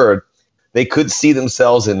in 3rd. They could see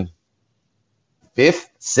themselves in 5th,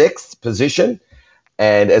 6th position.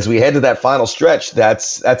 And as we head to that final stretch,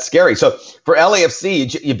 that's scary. So for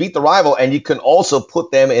LAFC, you beat the rival, and you can also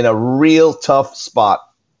put them in a real tough spot.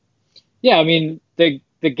 Yeah, I mean, the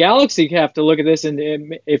Galaxy have to look at this,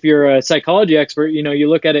 and if you're a psychology expert, you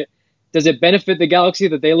look at it. Does it benefit the Galaxy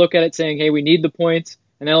that they look at it saying, hey, we need the points,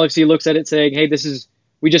 and LAFC looks at it saying, hey,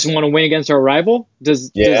 we just want to win against our rival?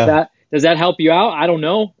 Does that help you out? I don't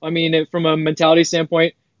know. I mean, from a mentality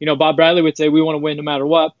standpoint, Bob Bradley would say we want to win no matter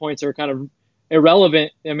what. Points are kind of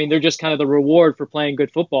irrelevant. I mean, they're just kind of the reward for playing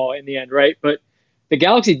good football in the end, right? But the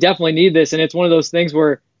Galaxy definitely need this, and it's one of those things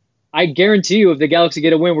where I guarantee you if the Galaxy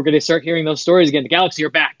get a win, we're going to start hearing those stories again. The Galaxy are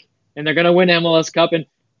back, and they're going to win MLS Cup. And,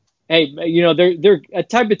 hey, they're a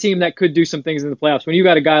type of team that could do some things in the playoffs. When you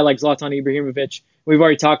got a guy like Zlatan Ibrahimovic, we've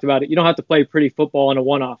already talked about it, you don't have to play pretty football in a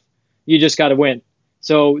one-off. You just got to win.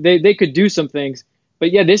 So they could do some things.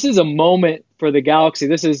 But, yeah, this is a moment for the Galaxy.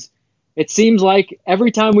 It seems like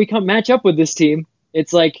every time we match up with this team,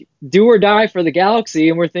 it's like do or die for the Galaxy,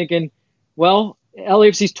 and we're thinking, well,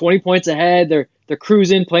 LAFC's 20 points ahead. They're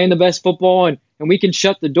cruising, playing the best football, and we can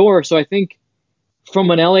shut the door. So I think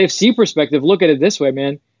from an LAFC perspective, look at it this way,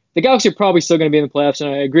 man. The Galaxy are probably still going to be in the playoffs, and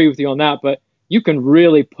I agree with you on that, but you can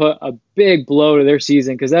really put a big blow to their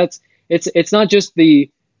season because it's not just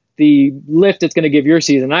the lift it's going to give your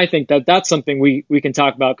season. I think that's something we can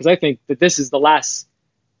talk about because I think that this is the last,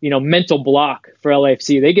 mental block for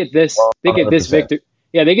LAFC. They get this victory.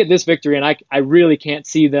 Yeah, they get this victory, and I really can't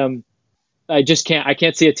see them. I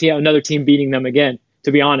can't see another team beating them again,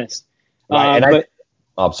 to be honest. Right,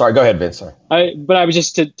 I'm sorry. Go ahead, Vince. Sorry. But I was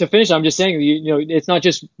just to finish. I'm just saying, it's not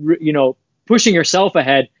just pushing yourself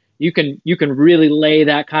ahead. You can really lay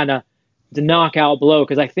that kind of the knockout blow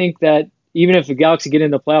because I think that even if the Galaxy get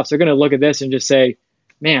into the playoffs, they're going to look at this and just say,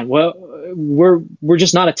 "Man, well, we're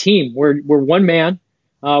just not a team. We're one man.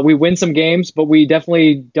 We win some games, but we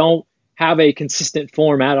definitely don't have a consistent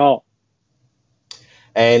form at all."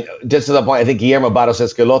 And just to the point, I think Guillermo Barros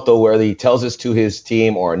Esqueloto, where he tells us to his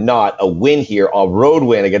team or not, a win here, a road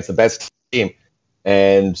win against the best team.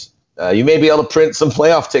 And you may be able to print some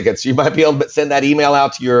playoff tickets. You might be able to send that email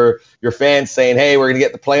out to your fans saying, hey, we're going to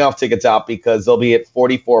get the playoff tickets out because they'll be at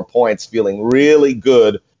 44 points, feeling really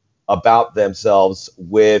good about themselves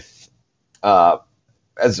with about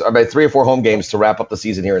 3 or 4 home games to wrap up the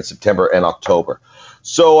season here in September and October.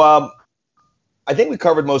 So, I think we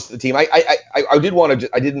covered most of the team. I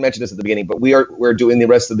didn't mention this at the beginning, but we're doing the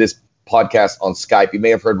rest of this podcast on Skype. You may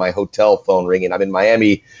have heard my hotel phone ringing. I'm in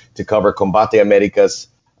Miami to cover Combate Americas,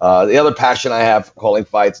 the other passion I have, calling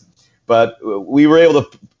fights. But we were able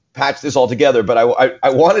to patch this all together. But I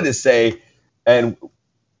wanted to say, and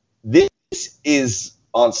this is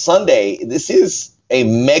on Sunday, this is a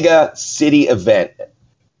mega city event.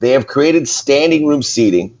 They have created standing room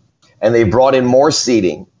seating, and they brought in more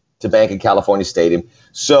seating to Banc of California Stadium.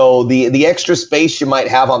 So the extra space you might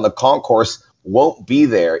have on the concourse won't be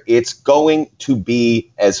there. It's going to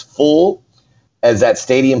be as full as that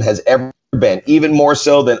stadium has ever been, even more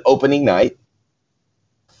so than opening night.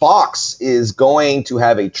 Fox is going to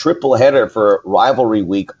have a triple header for rivalry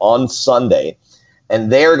week on Sunday,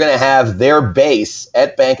 and they're going to have their base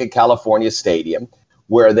at Banc of California Stadium,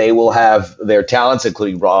 where they will have their talents,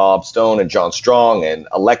 including Rob Stone and John Strong and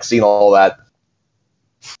Alexi and all that.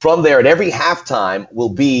 From there, at every halftime,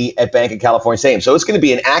 will be at Banc of California Stadium. So it's going to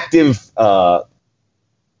be an active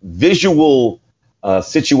visual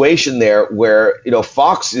situation there where,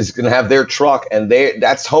 Fox is going to have their truck, and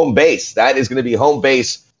that's home base. That is going to be home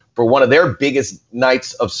base for one of their biggest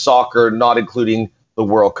nights of soccer, not including the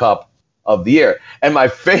World Cup of the year. And my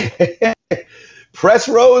favorite press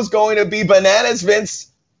row is going to be bananas, Vince.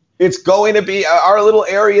 It's going to be, our little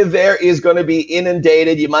area there is going to be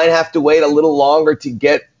inundated. You might have to wait a little longer to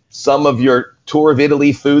get some of your Tour of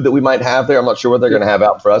Italy food that we might have there. I'm not sure what they're going to have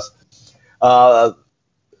out for us.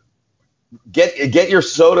 Get your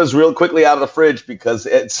sodas real quickly out of the fridge because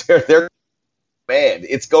it's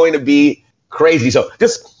going to be crazy. So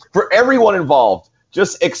just for everyone involved,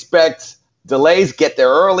 just expect delays, get there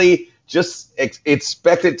early. Just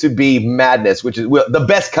expect it to be madness, which is the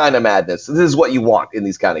best kind of madness. This is what you want in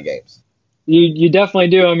these kind of games. You definitely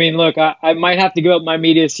do. I mean, look, I might have to give up my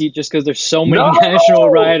media seat just because there's so many national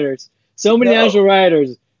riders. So many national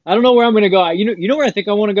riders. I don't know where I'm going to go. You know where I think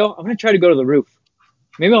I want to go? I'm going to try to go to the roof.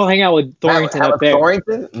 Maybe I'll hang out with Thorrington up there.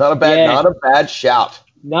 Thorrington? Not a bad shout.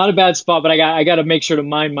 Not a bad spot, but I got to make sure to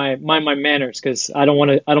mind my manners because I don't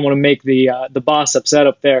want to make the boss upset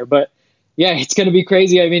up there. But yeah, it's going to be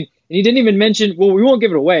crazy. I mean, and he didn't even mention, well, we won't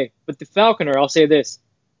give it away, but the Falconer, I'll say this,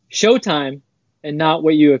 showtime and not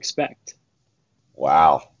what you expect.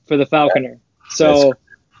 Wow. For the Falconer. So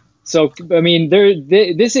I mean,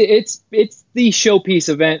 it's the showpiece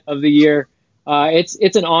event of the year.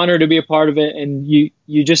 It's an honor to be a part of it, and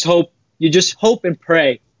you just hope and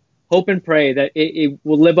pray that it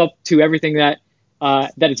will live up to everything that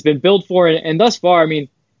it's been built for. And thus far, I mean,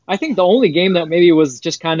 I think the only game that maybe was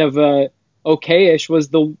just kind of okay-ish was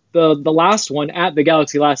the last one at the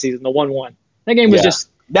Galaxy last season, the 1-1. That game was just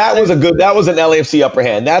that was an LAFC upper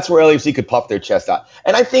hand. That's where LAFC could puff their chest out.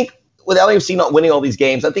 And I think with LAFC not winning all these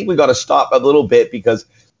games, I think we've got to stop a little bit because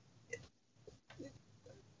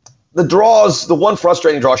the draws, the one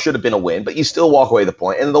frustrating draw should have been a win, but you still walk away with the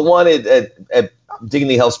point. And the one at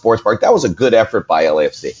Dignity Health Sports Park, that was a good effort by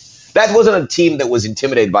LAFC. That wasn't a team that was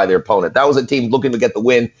intimidated by their opponent. That was a team looking to get the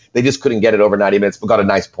win. They just couldn't get it over 90 minutes, but got a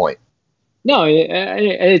nice point. No,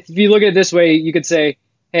 if you look at it this way, you could say,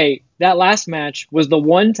 hey, that last match was the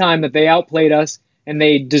one time that they outplayed us and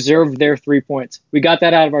they deserved their 3 points. We got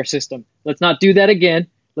that out of our system. Let's not do that again.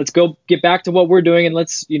 Let's go get back to what we're doing and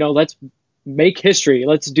let's make history.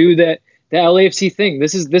 Let's do the LAFC thing.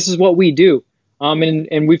 This is what we do.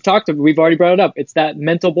 And we've already brought it up. It's that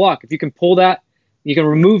mental block. If you can pull that, you can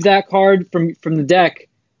remove that card from the deck.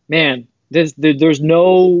 Man, there's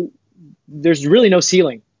really no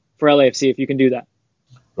ceiling for LAFC if you can do that.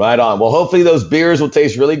 Right on. Well, hopefully those beers will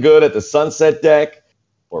taste really good at the Sunset Deck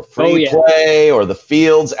or free play or the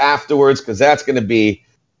fields afterwards, because that's going to be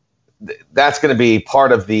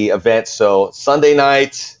part of the event. So Sunday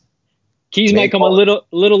night. Keys might come a little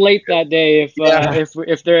late that day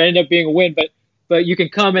if there end up being a win, but you can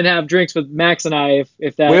come and have drinks with Max and I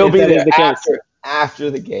if that is the case. After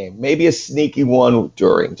the game, maybe a sneaky one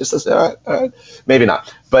during. Just to say, all right, maybe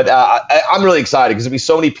not. But I'm really excited because there'll be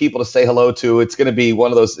so many people to say hello to. It's going to be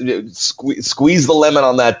one of those squeeze the lemon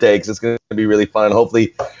on that day because it's going to be really fun. And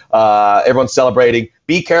hopefully everyone's celebrating.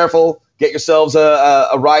 Be careful. Get yourselves a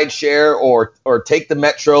ride share or take the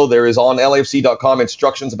Metro. There is on LAFC.com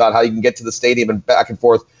instructions about how you can get to the stadium and back and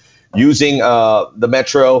forth using the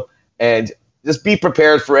Metro. And just be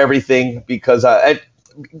prepared for everything because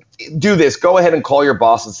do this. Go ahead and call your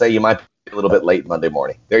boss and say you might be a little bit late Monday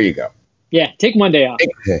morning. There you go. Yeah, take Monday off.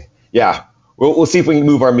 Okay. Yeah. We'll see if we can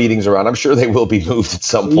move our meetings around. I'm sure they will be moved at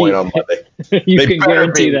some point on Monday. You can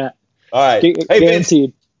guarantee that. All right. Hey, guaranteed.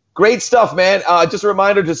 Vince, great stuff, man. Just a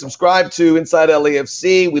reminder to subscribe to Inside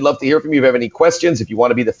LAFC. We'd love to hear from you if you have any questions. If you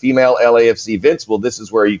want to be the female LAFC Vince, well, this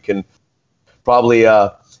is where you can probably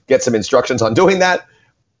get some instructions on doing that.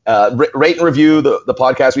 Rate and review the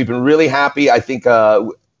podcast. We've been really happy. I think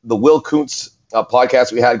the Will Kuntz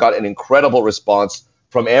podcast we had got an incredible response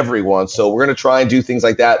from everyone. So we're going to try and do things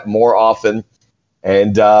like that more often.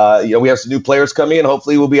 And we have some new players coming in.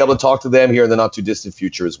 Hopefully we'll be able to talk to them here in the not too distant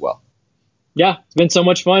future as well. Yeah, it's been so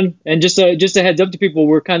much fun. And just a heads up to people,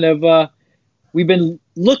 we're kind of we've been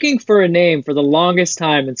looking for a name for the longest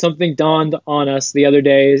time, and something dawned on us the other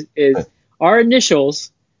day is our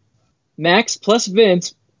initials, Max plus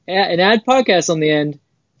Vince, and add podcast on the end,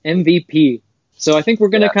 MVP. So I think we're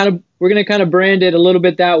gonna kind of brand it a little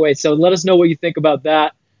bit that way. So let us know what you think about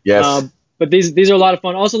that. Yes. But these are a lot of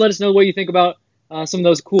fun. Also, let us know what you think about some of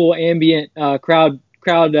those cool ambient crowd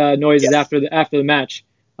noises after the match.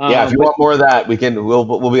 If you want more of that,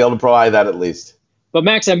 we'll be able to provide that at least. But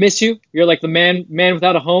Max, I miss you. You're like the man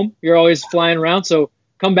without a home. You're always flying around. So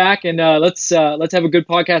come back and let's have a good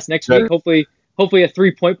podcast next week. Hopefully a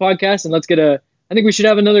 3-point podcast, and I think we should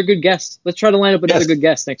have another good guest. Let's try to line up another good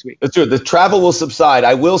guest next week. Let's do it. The travel will subside.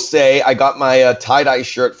 I will say I got my tie-dye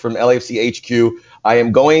shirt from LAFC HQ. I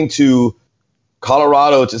am going to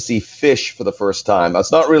Colorado to see Fish for the first time.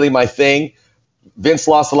 That's not really my thing. Vince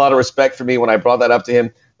lost a lot of respect for me when I brought that up to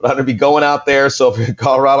him. But I'm going to be going out there. So if you're in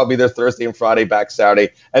Colorado, I'll be there Thursday and Friday, back Saturday.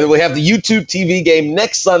 And then we have the YouTube TV game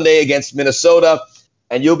next Sunday against Minnesota.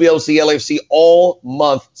 And you'll be able to see LAFC all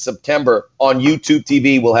month, September, on YouTube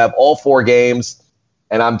TV. We'll have all 4 games.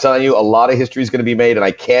 And I'm telling you, a lot of history is going to be made, and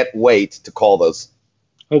I can't wait to call those.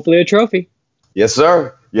 Hopefully a trophy. Yes,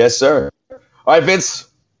 sir. Yes, sir. All right, Vince,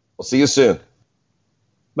 we'll see you soon.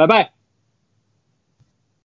 Bye-bye.